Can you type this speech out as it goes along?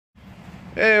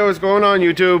Hey, what's going on,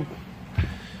 YouTube?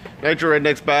 Nitro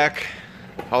Redneck's back.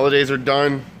 Holidays are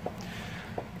done.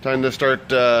 Time to start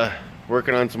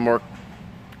working on some more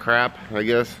crap, I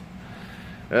guess.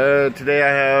 Today I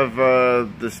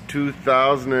have this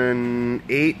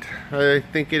 2008, I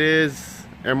think it is,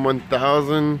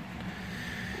 M1000.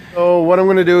 So what I'm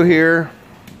going to do here,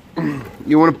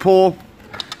 you want to pull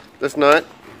this nut,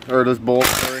 or this bolt,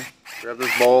 sorry. Grab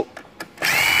this bolt.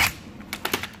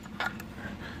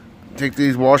 Take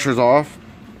these washers off.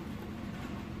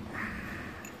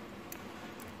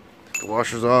 Take the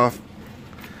washers off.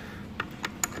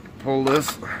 Pull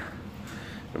this.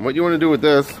 And what you want to do with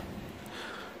this,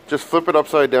 just flip it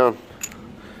upside down.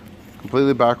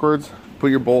 Completely backwards. Put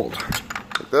your bolt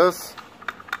like this.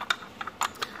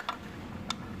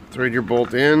 Thread your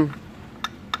bolt in.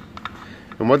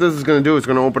 And what this is going to do is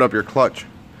going to open up your clutch.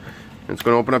 It's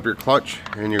going to open up your clutch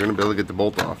and you're going to be able to get the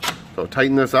bolt off. So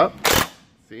tighten this up.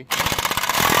 See?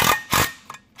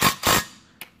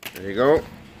 There you go.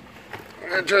 I'm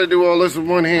going to try to do all this with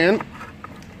one hand.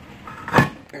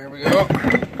 There we go.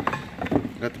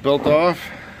 Got the belt off.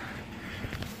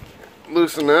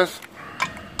 Loosen this.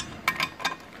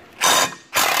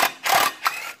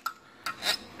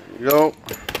 There you go.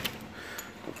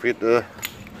 Don't forget to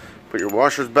put your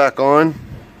washers back on.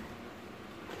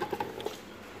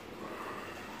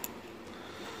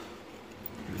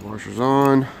 Washers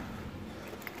on.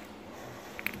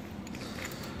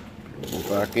 Pull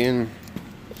back in.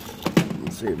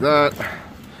 Save that.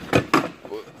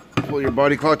 Pull your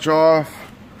body clutch off.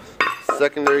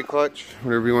 Secondary clutch,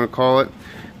 whatever you want to call it.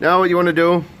 Now what you want to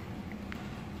do,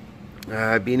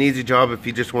 it'd be an easy job if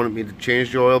you just wanted me to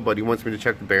change the oil, but he wants me to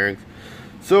check the bearings.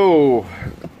 So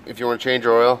if you want to change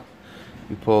your oil,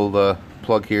 you pull the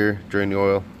plug here, drain the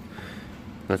oil.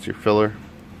 That's your filler.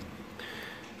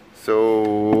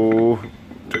 So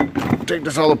take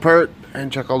this all apart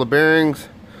and check all the bearings.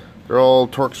 They're all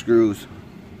Torx screws.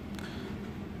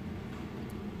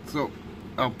 So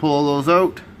I'll pull all those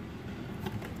out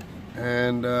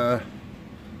and I'll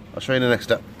show you the next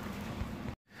step.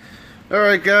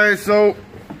 Alright guys, so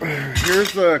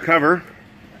here's the cover.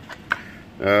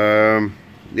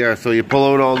 Yeah, so you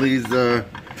pull out all these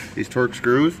Torx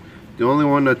screws. The only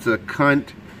one that's a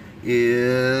cunt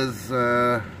is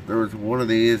there was one of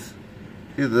these,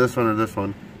 either this one or this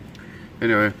one.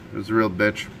 Anyway, it was a real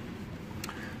bitch.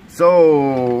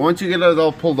 So once you get it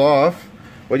all pulled off,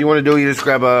 what you want to do, you just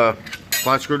grab a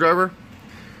flat screwdriver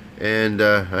and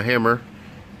a hammer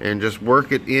and just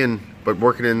work it in, but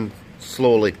work it in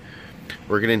slowly.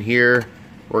 Work it in here,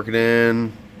 work it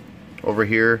in over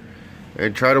here,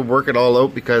 and try to work it all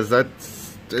out because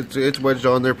it's wedged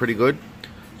on there pretty good.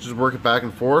 Just work it back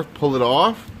and forth, pull it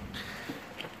off.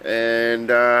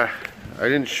 And I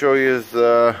didn't show you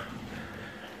this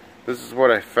is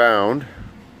what I found.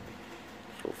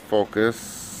 So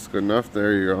focus, good enough,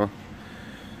 there you go.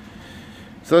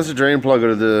 So that's a drain plug out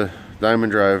of the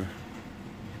diamond drive.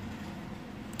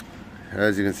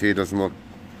 As you can see, it doesn't look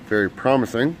very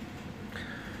promising.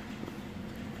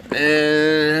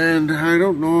 And I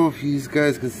don't know if you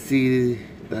guys can see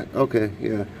that. Okay,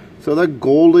 yeah. So that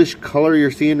goldish color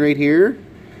you're seeing right here,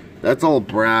 that's all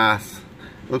brass.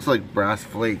 Looks like brass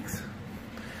flakes.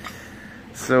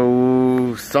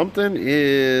 So something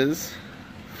is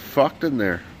fucked in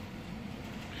there.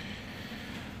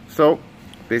 So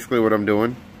basically what I'm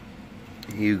doing,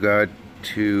 you got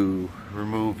to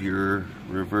remove your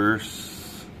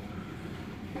reverse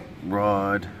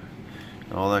rod,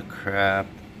 all that crap,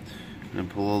 and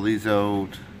pull all these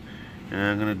out. And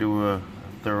I'm gonna do a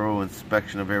thorough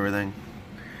inspection of everything.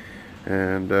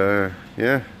 And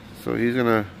yeah, so he's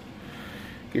gonna,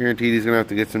 guaranteed he's gonna have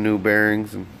to get some new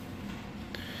bearings and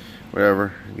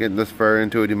whatever. Getting this far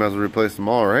into it, you might as well replace them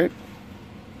all, right?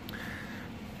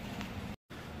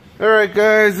 Alright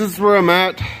guys, this is where I'm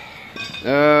at.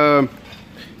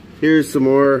 Here's some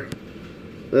more.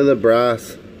 Look at the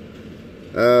brass.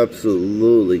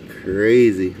 Absolutely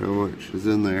crazy how much is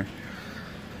in there.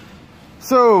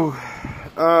 So,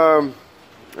 I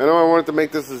know I wanted to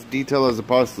make this as detailed as I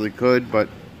possibly could, but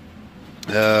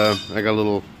I got a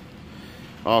little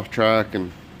off track.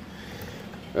 And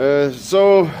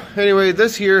so anyway,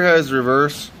 this here has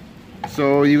reverse.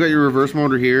 So you got your reverse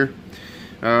motor here.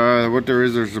 What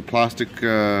there's a plastic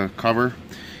cover.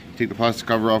 You take the plastic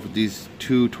cover off with these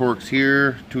two Torx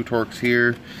here,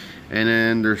 and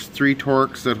then there's 3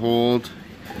 Torx that hold.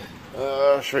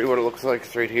 I'll show you what it looks like.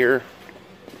 It's right here.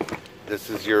 This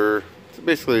is your, so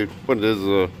basically what it is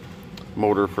a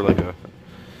motor for like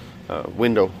a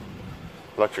window,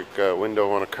 electric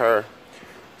window on a car.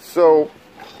 So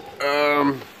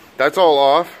that's all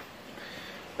off.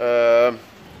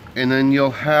 And then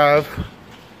you'll have,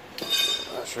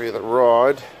 I'll show you the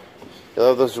rod. You'll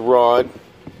have this rod.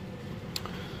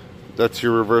 That's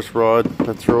your reverse rod.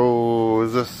 That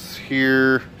throws this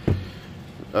here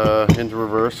into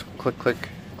reverse. Click, click,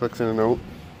 clicks in and out.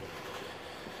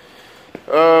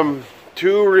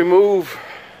 To remove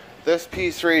this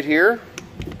piece right here,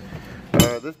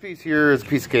 this piece here is a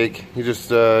piece of cake. You just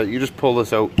pull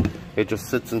this out. It just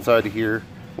sits inside of here.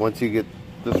 Once you get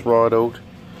this rod out,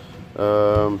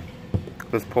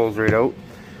 this pulls right out.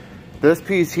 This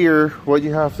piece here, what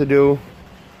you have to do,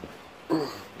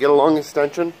 get a long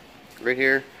extension right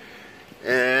here,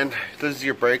 and this is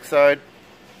your brake side.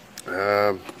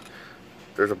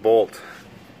 There's a bolt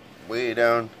way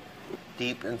down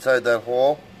deep inside that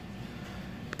hole,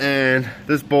 and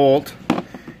this bolt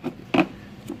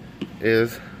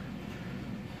is,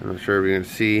 I'm not sure if you're going to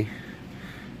see,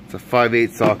 it's a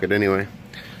 5/8 socket anyway.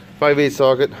 5/8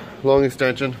 socket, long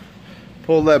extension.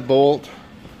 Pull that bolt.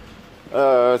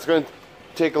 It's going to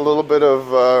take a little bit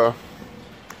of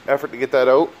effort to get that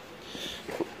out.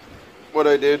 What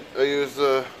I did, I used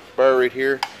a bar right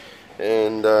here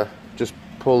and just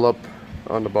pulled up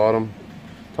on the bottom,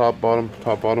 top, bottom,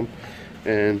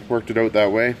 and worked it out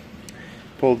that way.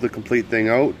 Pulled the complete thing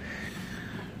out.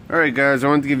 Alright guys, I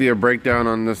wanted to give you a breakdown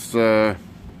on this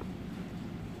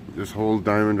this whole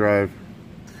diamond drive.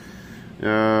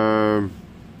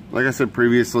 Like I said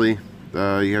previously,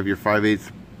 you have your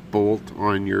 5/8 bolt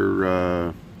on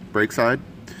your brake side.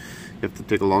 You have to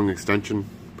take a long extension,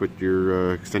 put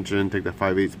your extension in, take that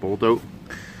 5/8 bolt out.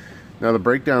 Now the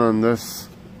breakdown on this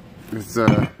is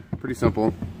pretty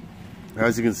simple.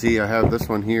 As you can see, I have this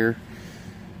one here,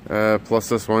 plus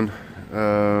this one.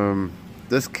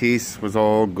 This case was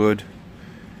all good,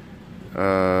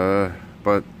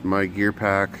 but my gear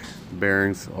pack,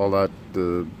 bearings, all that,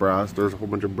 the brass, there's a whole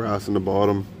bunch of brass in the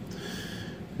bottom.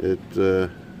 This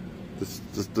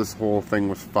whole thing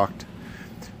was fucked.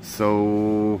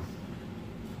 So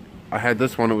I had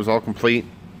this one, it was all complete,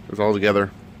 it was all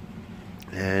together,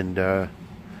 and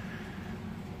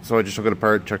so I just took it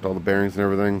apart, checked all the bearings and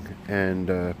everything, and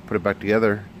put it back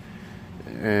together.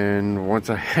 And once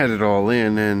I had it all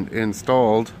in and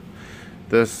installed,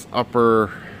 this upper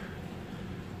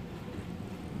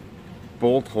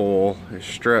bolt hole is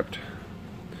stripped.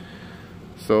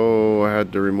 So I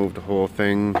had to remove the whole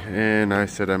thing, and I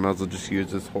said I might as well just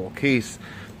use this whole case,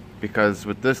 because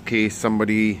with this case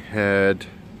somebody had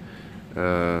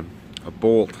a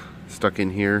bolt stuck in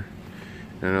here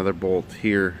and another bolt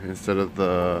here instead of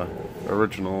the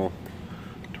original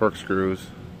torque screws,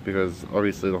 because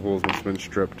obviously the holes must have been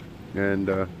stripped. And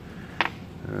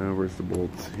where's the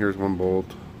bolts? Here's one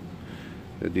bolt,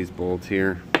 these bolts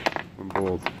here, one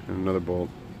bolt and another bolt.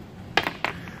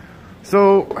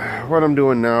 So what I'm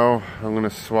doing now, I'm going to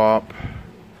swap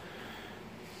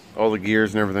all the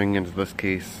gears and everything into this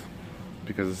case,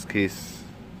 because this case,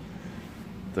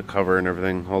 the cover and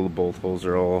everything, all the bolt holes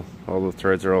are all the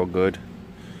threads are all good,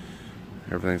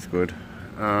 everything's good.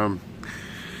 So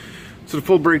the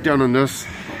full breakdown on this,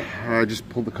 I just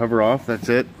pulled the cover off, that's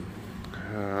it.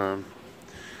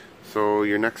 So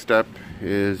your next step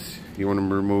is you want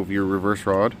to remove your reverse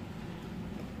rod.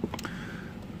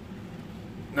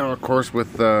 Now of course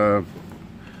with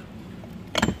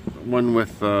one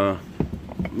with no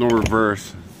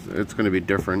reverse, it's going to be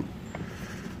different.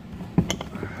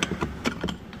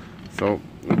 So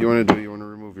what you want to do, you want to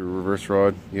remove your reverse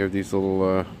rod. You have these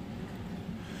little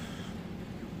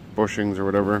bushings or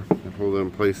whatever that hold it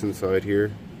in place inside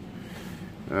here.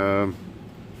 For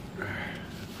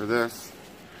this,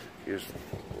 you just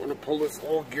want to pull this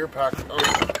whole gear pack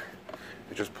out.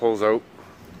 It just pulls out.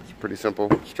 It's pretty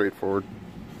simple, straightforward.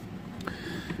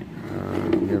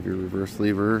 You have your reverse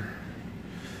lever,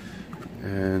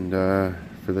 and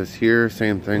for this here,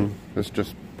 same thing. This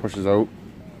just pushes out.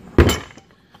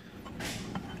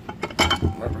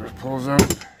 Lever pulls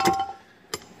out,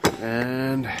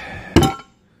 and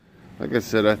like I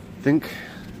said, I think,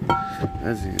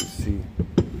 as you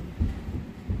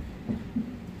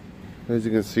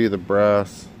can see, the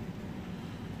brass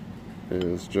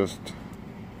is just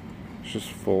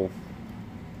full.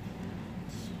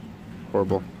 It's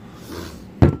horrible.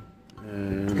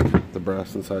 And the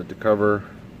brass inside the cover.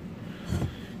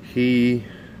 He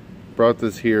brought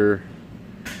this here,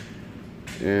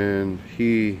 and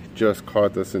he just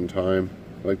caught this in time.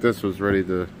 Like, this was ready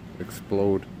to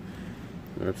explode.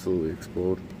 Absolutely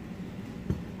explode.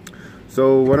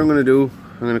 So what I'm going to do,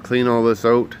 I'm going to clean all this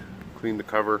out, clean the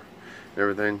cover and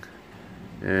everything,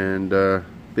 and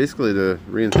basically the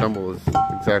reassemble is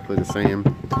exactly the same.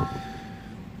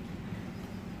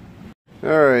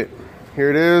 Alright, here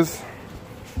it is.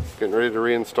 getting ready to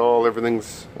reinstall.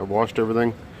 I washed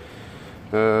everything.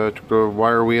 Took the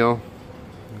wire wheel,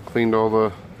 cleaned all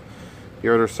the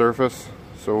outer surface,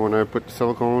 so when I put the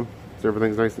silicone,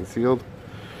 everything's nice and sealed.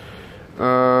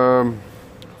 For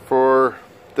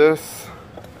this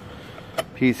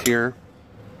piece here,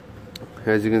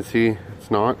 as you can see,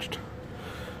 it's notched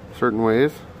certain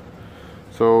ways.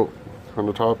 So on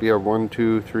the top you have 1,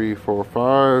 2, 3, 4,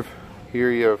 5. Here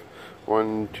you have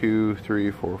 1, 2, 3,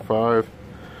 4, 5.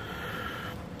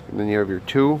 And then you have your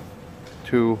 2,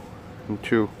 2, and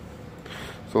 2.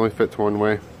 It only fits one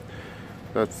way.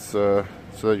 That's so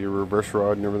that your reverse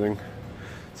rod and everything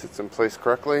sits in place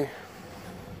correctly.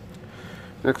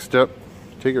 Next step,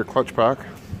 take your clutch pack.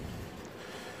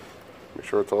 Make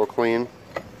sure it's all clean.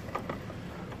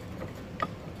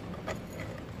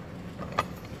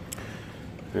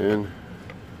 And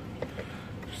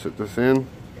sit this in.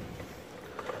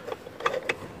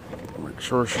 Make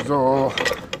sure she's all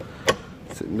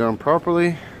sitting down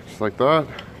properly, just like that.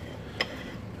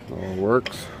 It all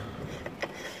works.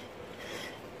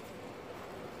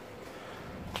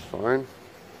 Fine.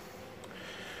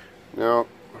 Now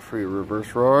for your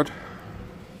reverse rod.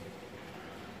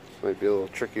 This might be a little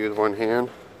tricky with one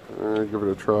hand. Give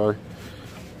it a try.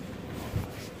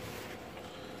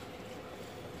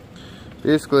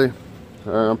 Basically,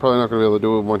 I'm probably not going to be able to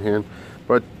do it with one hand,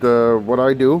 but what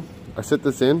I do, I sit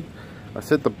this in, I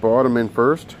sit the bottom in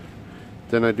first,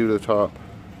 then I do the top.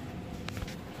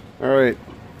 Alright,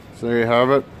 so there you have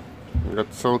it. I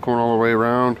got the silicone all the way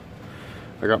around.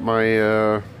 I got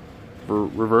my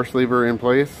reverse lever in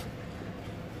place.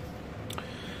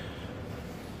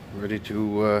 Ready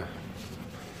to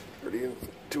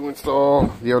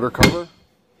install the outer cover.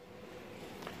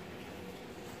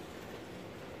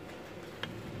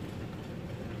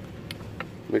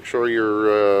 Make sure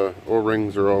your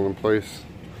O-rings are all in place.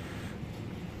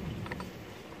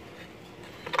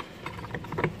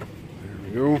 There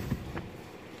we go.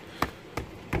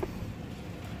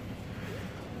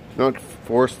 Not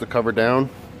force the cover down.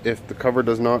 If the cover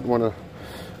does not want to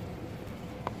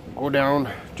go down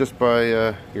just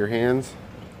by your hands,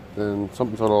 then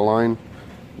something's out of line.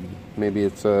 Maybe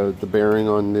it's the bearing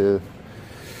on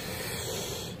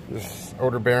this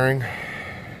outer bearing.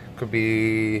 Could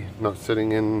be not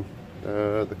sitting in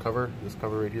the cover, this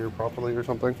cover right here properly or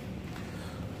something.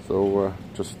 So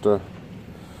just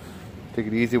take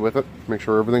it easy with it. Make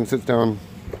sure everything sits down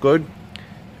good,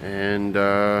 and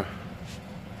put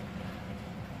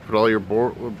all your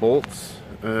bolts.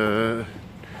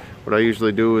 What I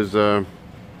usually do is I'll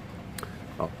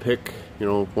pick,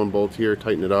 one bolt here,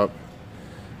 tighten it up,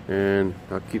 and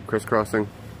I'll keep crisscrossing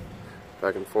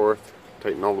back and forth,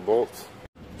 tighten all the bolts.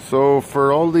 So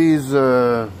for all these,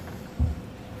 I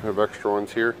have extra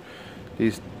ones here.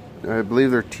 These, I believe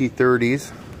they're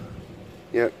T30s.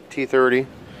 Yeah, T30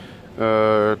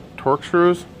 torque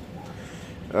screws.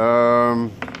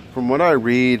 From what I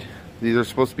read, these are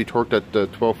supposed to be torqued at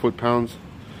 12 foot-pounds.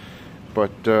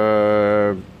 But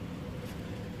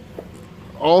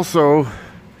also,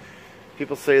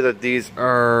 people say that these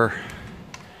are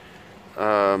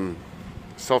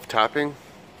self-tapping.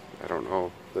 I don't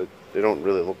know. They don't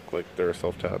really look like they're a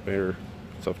self-tapper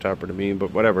to me,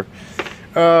 but whatever.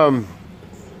 12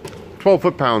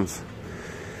 foot-pounds.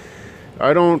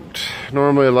 I don't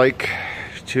normally like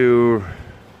to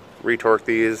retorque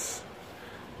these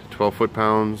to 12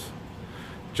 foot-pounds,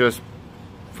 just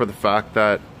for the fact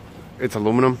that it's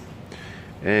aluminum,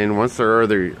 and once they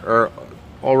are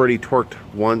already torqued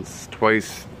once,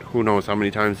 twice, who knows how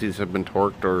many times these have been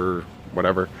torqued or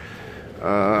whatever.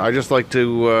 I just like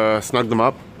to snug them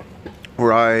up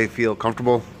where I feel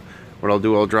comfortable. What I'll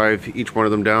do, I'll drive each one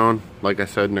of them down, like I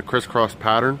said, in a crisscross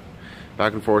pattern,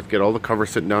 back and forth, get all the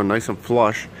covers sitting down nice and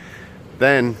flush.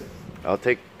 Then I'll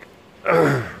take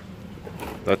I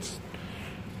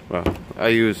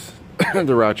use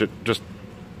the ratchet just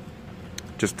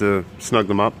to snug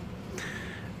them up,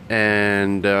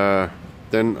 and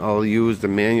then I'll use the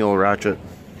manual ratchet.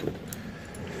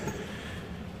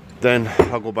 Then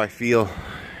I'll go by feel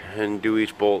and do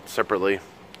each bolt separately.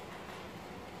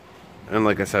 And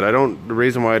like I said, the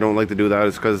reason why I don't like to do that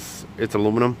is because it's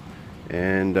aluminum,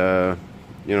 and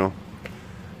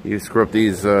you screw up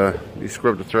these, you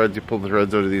screw up the threads, you pull the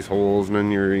threads out of these holes, and then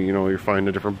you're finding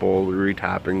a different bolt, you're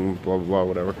retapping, blah blah blah,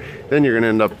 whatever. Then you're gonna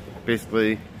end up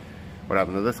basically what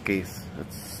happened to this case.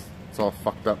 It's all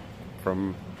fucked up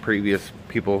from previous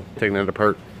people taking it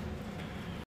apart.